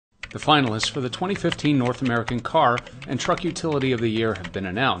The finalists for the 2015 North American Car and Truck Utility of the Year have been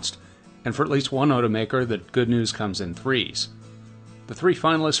announced, and for at least one automaker, the good news comes in threes. The three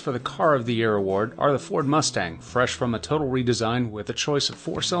finalists for the Car of the Year award are the Ford Mustang, fresh from a total redesign with a choice of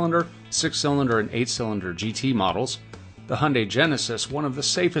 4-cylinder, 6-cylinder, and 8-cylinder GT models; the Hyundai Genesis, one of the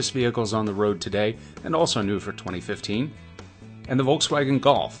safest vehicles on the road today and also new for 2015; and the Volkswagen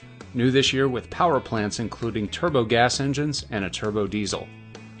Golf, new this year with power plants including turbo gas engines and a turbo diesel.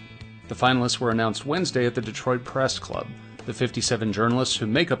 The finalists were announced Wednesday at the Detroit Press Club. The 57 journalists who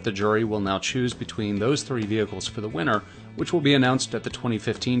make up the jury will now choose between those three vehicles for the winner, which will be announced at the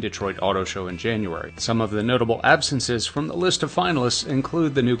 2015 Detroit Auto Show in January. Some of the notable absences from the list of finalists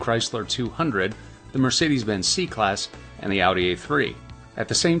include the new Chrysler 200, the Mercedes-Benz C-Class, and the Audi A3. At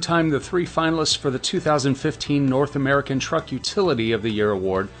the same time, the three finalists for the 2015 North American Truck Utility of the Year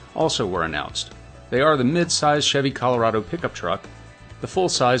award also were announced. They are the mid-size Chevy Colorado pickup truck, the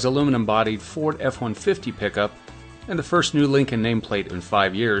full-size aluminum-bodied Ford F-150 pickup, and the first new Lincoln nameplate in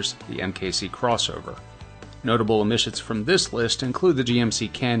 5 years, the MKC crossover. Notable omissions from this list include the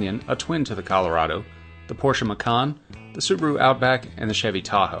GMC Canyon, a twin to the Colorado, the Porsche Macan, the Subaru Outback, and the Chevy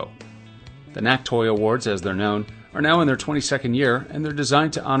Tahoe. The NACTOY Awards, as they're known, are now in their 22nd year, and they're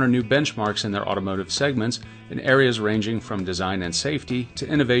designed to honor new benchmarks in their automotive segments in areas ranging from design and safety to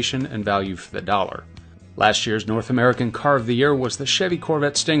innovation and value for the dollar. Last year's North American Car of the Year was the Chevy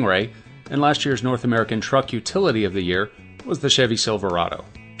Corvette Stingray, and last year's North American Truck Utility of the Year was the Chevy Silverado.